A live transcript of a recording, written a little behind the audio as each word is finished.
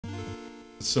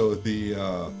So the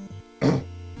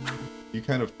you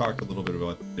kind of talked a little bit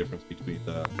about the difference between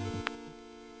the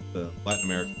Latin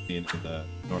American scene and the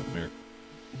North American.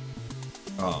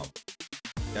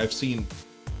 I've seen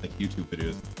like YouTube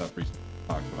videos and stuff recently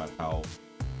talking about how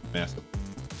massive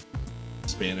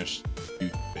Spanish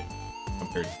YouTube base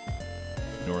compared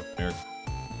to North America.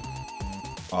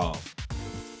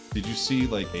 Did you see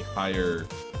like a higher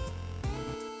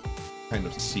kind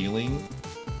of ceiling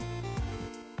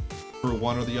for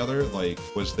one or the other? Like,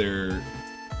 was there?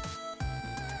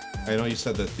 I know you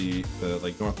said that the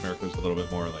like North America was a little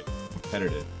bit more like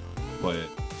competitive, but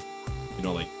you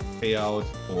know, like payout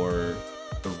or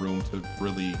the room to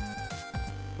really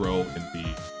grow and be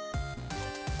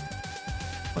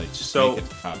like so make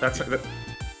it top that's tier.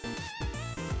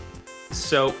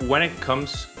 so when it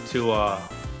comes to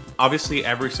obviously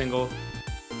every single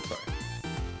sorry,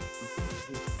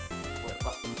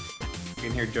 you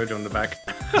can hear Jojo in the back.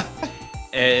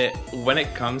 When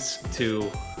it comes to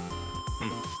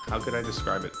how could I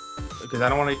describe it? Because I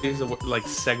don't want to use the word like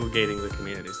segregating the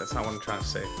communities. That's not what I'm trying to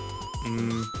say.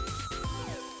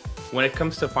 When it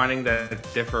comes to finding that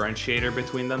differentiator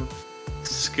between them,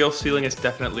 skill ceiling is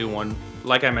definitely one.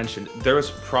 Like I mentioned, there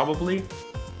was probably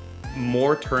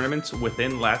more tournaments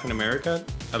within Latin America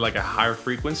at like a higher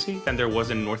frequency than there was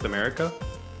in North America.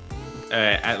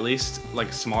 At least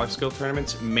like smaller skill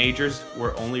tournaments. Majors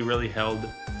were only really held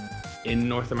in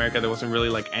North America. There wasn't really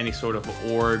like any sort of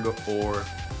org or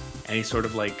any sort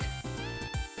of like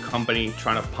company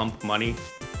trying to pump money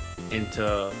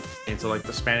into like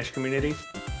the Spanish community.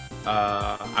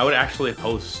 I would actually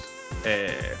host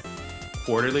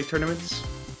quarterly tournaments,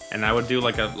 and I would do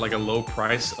like a low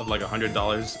price of like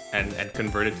 $100 and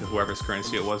convert it to whoever's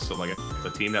currency it was. So like if the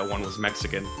team that won was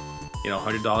Mexican, you know,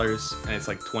 $100, and it's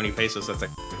like 20 pesos. That's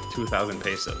like 2,000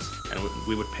 pesos, and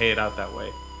we would pay it out that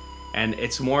way. And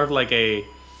it's more of like the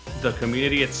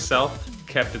community itself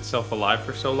kept itself alive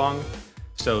for so long.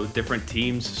 So different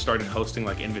teams started hosting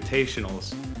like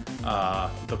invitationals.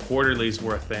 The quarterlies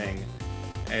were a thing.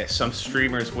 Some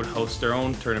streamers would host their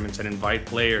own tournaments and invite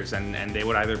players, and they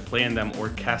would either play in them or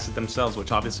cast it themselves,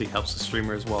 which obviously helps the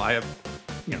streamer as well. I have,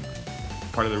 you know,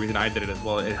 part of the reason I did it as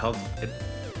well. It helped. It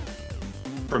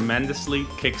tremendously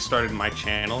kickstarted my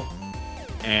channel,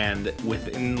 and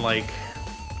within like,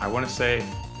 I want to say,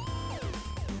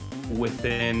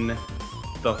 within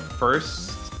the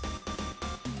first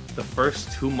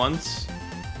 2 months,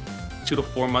 2 to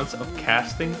 4 months of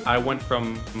casting, I went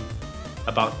from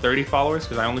about 30 followers,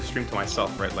 because I only streamed to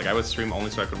myself, right? Like I would stream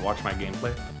only so I could watch my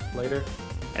gameplay later,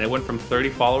 and it went from 30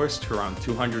 followers to around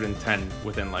 210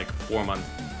 within like 4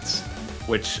 months,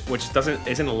 which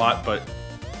isn't a lot, but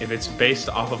if it's based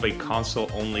off of a console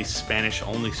only, Spanish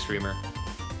only streamer,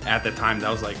 at the time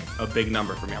that was like a big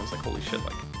number for me. I was like, holy shit,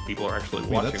 like people are actually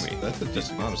watching me. That's a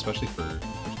decent amount, especially for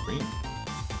stream.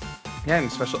 Yeah,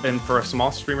 and for a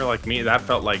small streamer like me, that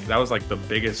felt like that was like the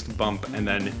biggest bump. And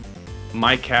then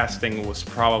my casting was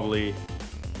very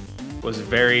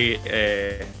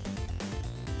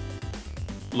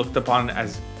looked upon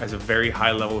as a very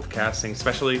high level of casting,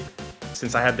 especially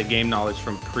since I had the game knowledge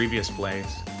from previous plays.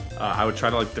 I would try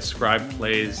to like describe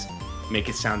plays, make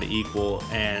it sound equal,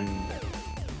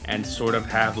 and sort of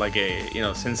have like a, you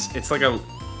know, since it's like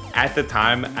at the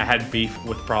time I had beef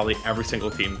with probably every single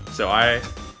team, so I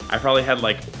probably had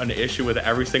like an issue with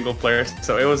every single player,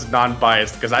 so it was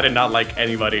non-biased because I did not like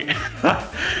anybody.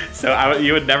 So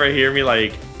you would never hear me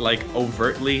like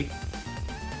overtly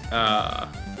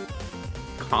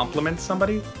compliment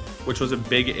somebody, which was a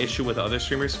big issue with other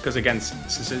streamers, because again,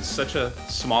 since it's such a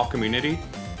small community,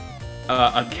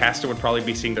 a caster would probably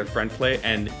be seeing their friend play,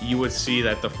 and you would see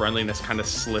that the friendliness kind of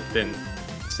slipped in,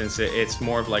 since it's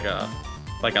more of like a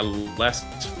less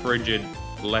frigid,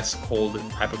 less cold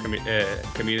type of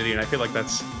community. And I feel like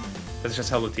that's just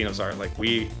how Latinos are. Like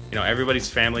you know, everybody's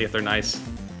family if they're nice,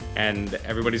 and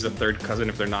everybody's a third cousin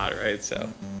if they're not, right? So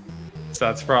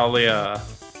that's probably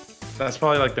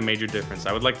like the major difference.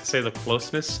 I would like to say the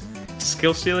closeness,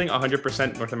 skill ceiling,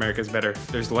 100% North America is better.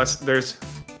 There's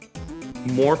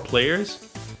more players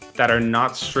that are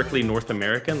not strictly North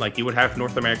American. Like you would have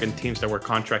North American teams that were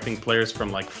contracting players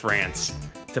from like France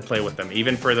to play with them,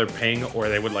 even for their ping, or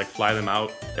they would like fly them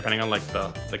out depending on like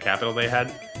the capital they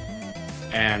had.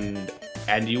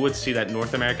 And you would see that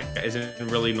North America isn't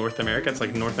really North America. It's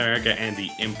like North America and the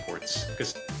imports,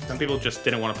 because some people just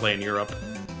didn't want to play in Europe.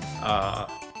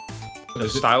 The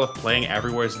style of playing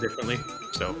everywhere is differently.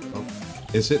 So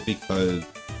is it because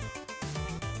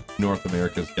North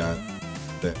America's got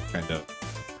that kind of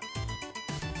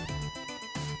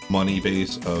money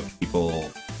base of people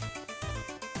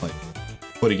like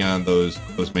putting on those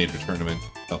major tournaments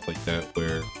stuff like that,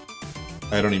 where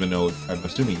I don't even know. I'm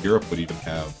assuming Europe would even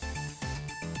have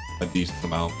a decent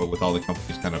amount, but with all the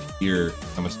companies kind of here,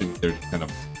 I'm assuming they're just kind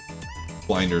of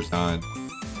blinders on,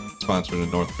 sponsored in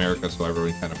North America, so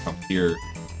everyone kind of comes here,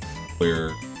 where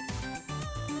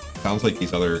it sounds like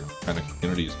these other kind of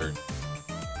communities are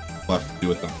left to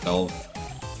do it themselves.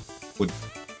 Would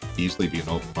easily be an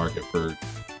open market for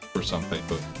some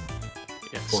type of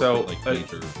so like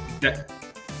major.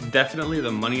 Definitely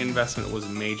the money investment was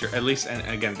major, at least, and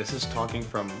again, this is talking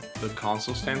from the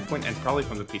console standpoint and probably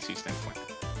from the PC standpoint.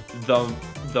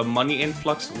 The money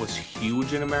influx was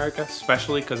huge in America,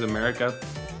 especially because America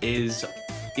is,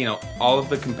 you know, all of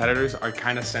the competitors are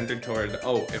kind of centered toward,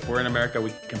 oh, if we're in America,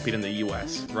 we can compete in the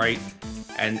US, right?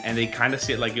 And they kind of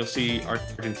see it like, you'll see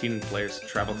Argentinian players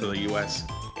travel to the US.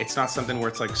 It's not something where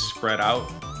it's like spread out,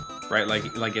 right?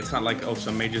 Like it's not like, oh,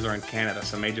 some majors are in Canada,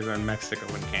 some majors are in Mexico,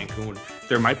 in Cancun.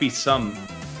 There might be some,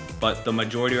 but the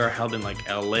majority are held in like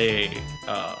LA.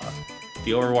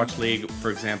 The Overwatch League,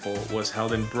 for example, was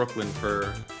held in Brooklyn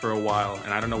for a while,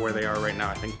 and I don't know where they are right now.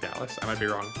 I think Dallas. I might be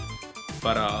wrong.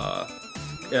 But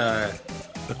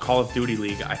the Call of Duty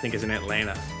League, I think, is in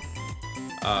Atlanta.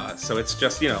 So it's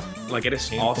just, you know, like it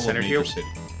is all centered here.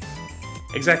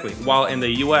 Exactly. While in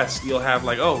the US, you'll have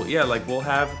like, oh yeah, like we'll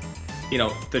have, you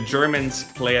know, the Germans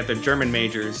play at the German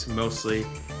majors mostly,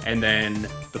 and then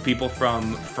the people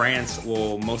from France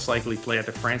will most likely play at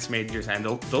the France majors, and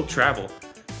they'll travel,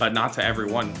 but not to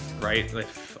everyone, right? Like,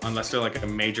 unless they're like a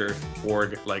major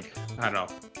org, like I don't know,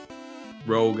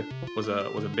 Rogue was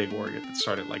a big org that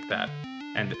started like that,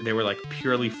 and they were like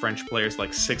purely French players,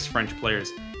 like 6 French players,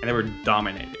 and they were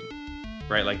dominating,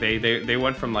 right? Like they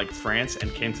went from like France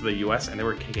and came to the US, and they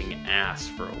were kicking ass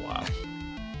for a while.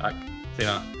 You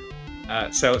know,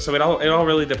 so it all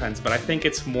really depends, but I think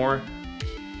it's more.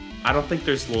 I don't think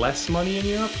there's less money in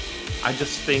Europe. I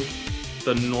just think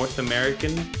the North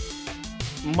American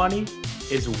money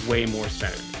is way more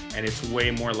centered, and it's way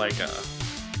more like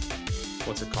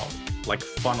what's it called? Like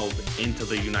funneled into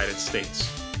the United States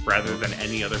rather than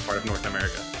any other part of North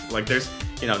America. Like there's,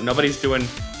 you know, nobody's doing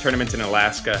tournaments in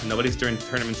Alaska, nobody's doing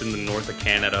tournaments in the north of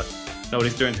Canada,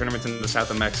 nobody's doing tournaments in the south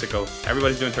of Mexico.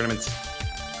 Everybody's doing tournaments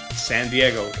San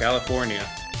Diego, California,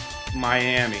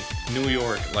 Miami, New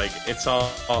York. Like it's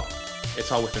all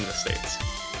within the States.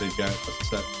 They've got a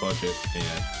set budget,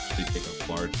 and they take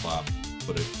a large flop,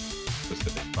 put it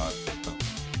specific spot.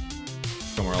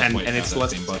 Somewhere else might have that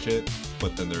same budget,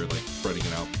 but then they're like spreading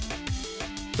it out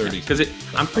 30. Because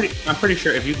I'm pretty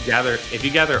sure if you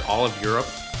gather all of Europe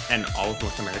and all of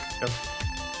North America,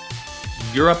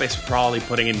 Europe is probably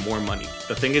putting in more money.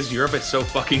 The thing is, Europe is so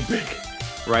fucking big,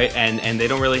 right? And they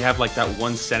don't really have like that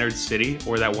one centered city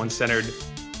or that one centered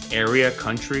area,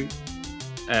 country,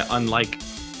 unlike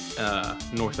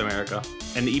North America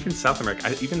and even South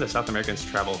America. Even the South Americans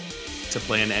travel to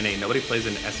play in NA. Nobody plays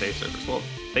in SA servers. Well,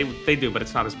 they do, but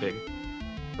it's not as big,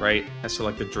 right? And so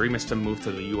like the dream is to move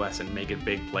to the US and make it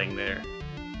big playing there.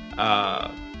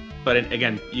 But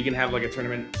again, you can have like a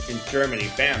tournament in Germany.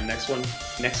 Bam, next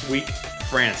week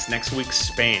France, next week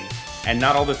Spain, and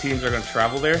not all the teams are going to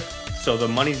travel there. So the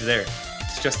money's there.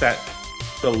 It's just that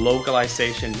the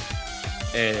localization,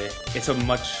 it's a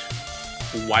much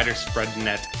wider spread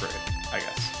net for it, I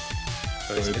guess.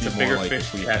 So it's a bigger like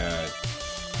fish. If we had,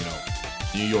 you know,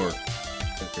 New York,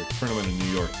 like a tournament in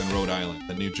New York, then Rhode Island,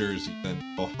 then New Jersey,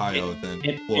 then Ohio, then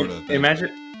Florida.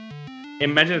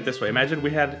 Imagine it this way.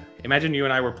 Imagine you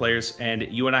and I were players, and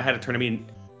you and I had a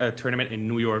tournament in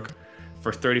New York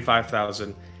for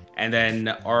 35,000, and then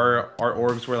our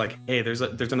orgs were like, hey, there's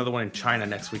another one in China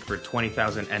next week for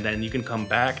 20,000, and then you can come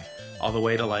back all the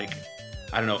way to like,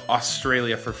 I don't know,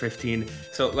 Australia for 15.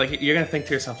 So like you're gonna think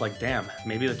to yourself like, damn,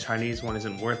 maybe the Chinese one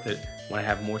isn't worth it when I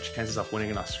have more chances of winning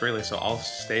in Australia, so I'll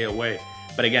stay away.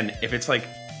 But again, if it's like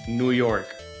New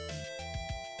York,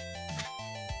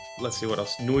 let's see what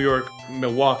else. New York,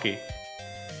 Milwaukee,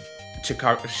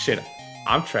 Chicago. Shit,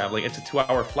 I'm traveling. It's a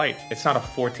 2-hour flight. It's not a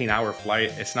 14-hour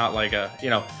flight. It's not like a, you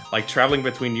know, like traveling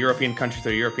between European country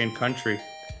to European country.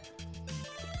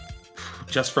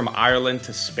 Just from Ireland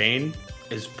to Spain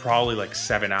is probably like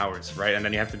 7 hours, right? And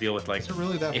then you have to deal with like, is it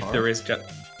really that if hard? there is just,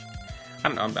 I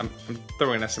don't know. I'm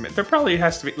throwing an estimate. There probably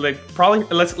has to be like probably.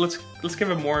 Let's give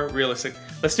it more realistic.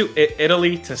 Let's do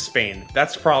Italy to Spain.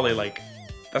 That's probably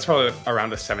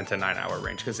around a 7 to 9 hour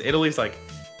range, because Italy's like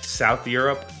South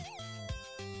Europe.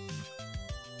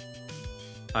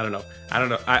 I don't know.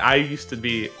 I used to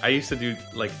do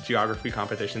like geography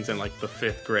competitions in like the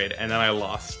 5th grade, and then I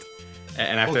lost.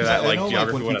 And after that, like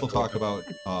geography. When people talk about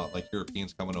like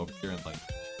Europeans coming over here, and like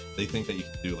they think that you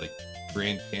can do like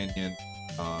Grand Canyon,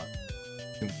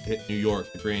 can hit New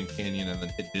York, the Grand Canyon, and then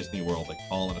hit Disney World like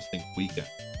all in a single weekend.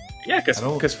 Yeah,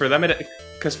 because for them it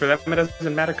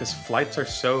doesn't matter because flights are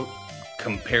so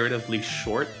comparatively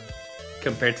short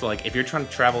compared to like if you're trying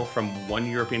to travel from one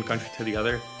European country to the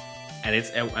other,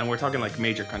 and we're talking like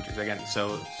major countries again.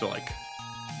 So like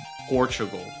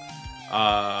Portugal.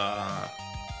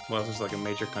 What else is like a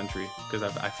major country? Because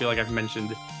I feel like I've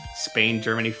mentioned Spain,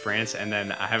 Germany, France, and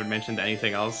then I haven't mentioned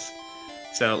anything else.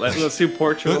 So let's do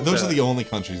Portugal. Those are the only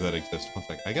countries that exist. One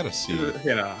second, I gotta see.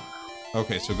 You know.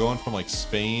 Okay, so going from like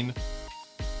Spain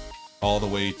all the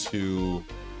way to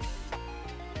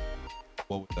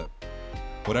what was that?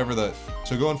 Whatever the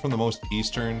so going from the most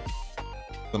eastern,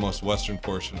 the most western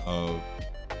portion of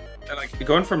like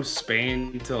going from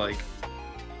Spain to like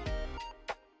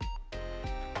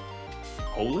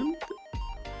Poland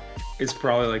is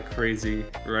probably like crazy,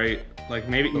 right? Like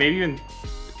maybe even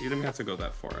you don't have to go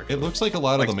that far. Actually. It looks like a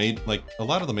lot of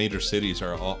the major cities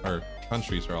are all or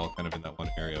countries are all kind of in that one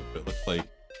area, but it looks like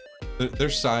their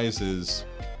size is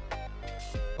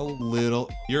a little.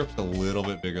 Europe's a little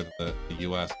bit bigger than the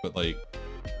U.S., but like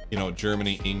you know,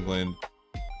 Germany, England,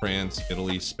 France,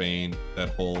 Italy, Spain, that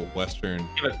whole western.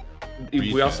 Yeah, but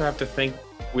we also have to think.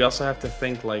 We also have to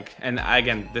think like, and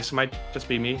again, this might just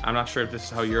be me. I'm not sure if this is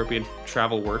how European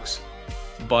travel works,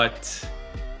 but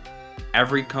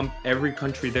every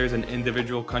country there's an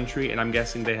individual country, and I'm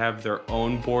guessing they have their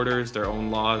own borders, their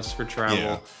own laws for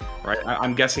travel, right?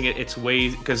 I'm guessing it's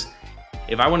ways because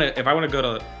if I want to go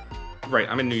to, right,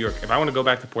 I'm in New York. If I want to go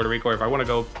back to Puerto Rico, or if I want to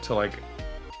go to like,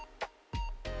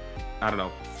 I don't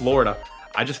know, Florida,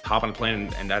 I just hop on a plane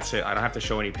and that's it. I don't have to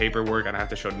show any paperwork. I don't have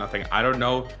to show nothing. I don't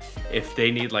know if they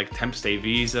need like temp stay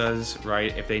visas,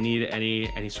 right? If they need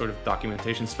any sort of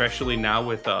documentation, especially now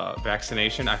with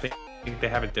vaccination. I think they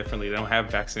have it differently. They don't have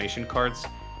vaccination cards.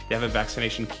 They have a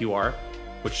vaccination QR,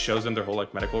 which shows them their whole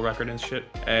like medical record and shit.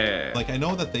 Like I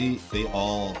know that they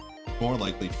all more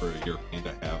likely for a European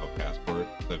to have a passport.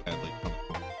 They've had like come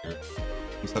here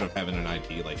instead of having an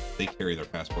ID. Like they carry their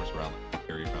passports around. Like they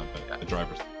carry around the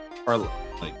driver's. Or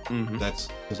like that's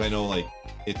because I know like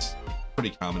it's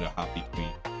pretty common to hop between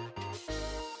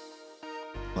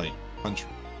like country,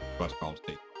 West Palm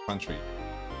State country,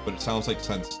 but it sounds like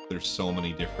since there's so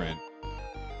many different,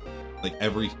 like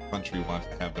every country wants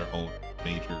to have their own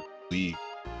major league,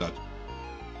 such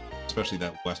especially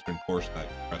that western portion, that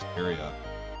compressed area.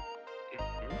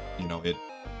 You know,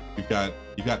 you've got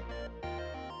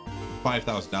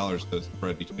 $5,000 to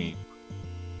spread between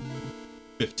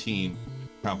 15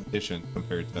 competition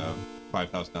compared to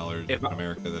 $5,000 in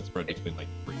America that's spread between like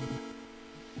 3.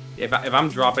 If I'm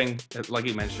dropping, like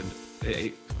you mentioned,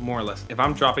 more or less, if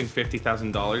I'm dropping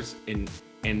 $50,000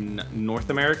 in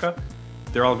North America,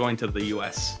 they're all going to the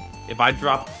U.S. If I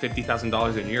drop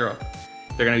 $50,000 in Europe,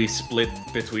 they're gonna be split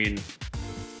between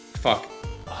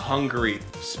Hungary,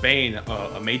 Spain,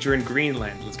 a major in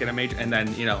Greenland. Let's get a major, and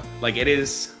then you know, like it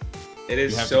is you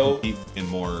have so to compete in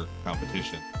more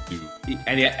competition.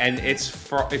 And it's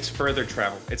further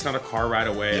travel. It's not a car ride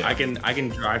away. Yeah. I can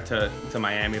drive to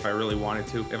Miami if I really wanted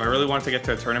to. If I really wanted to get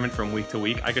to a tournament from week to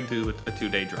week, I could do a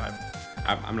 2-day drive.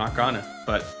 I'm not gonna,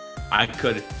 but I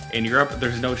could. In Europe,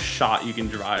 there's no shot you can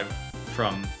drive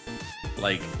from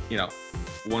like, you know,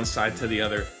 one side to the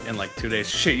other in like 2 days.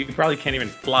 Shit, you probably can't even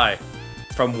fly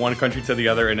from one country to the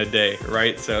other in a day,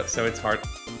 right? So it's hard.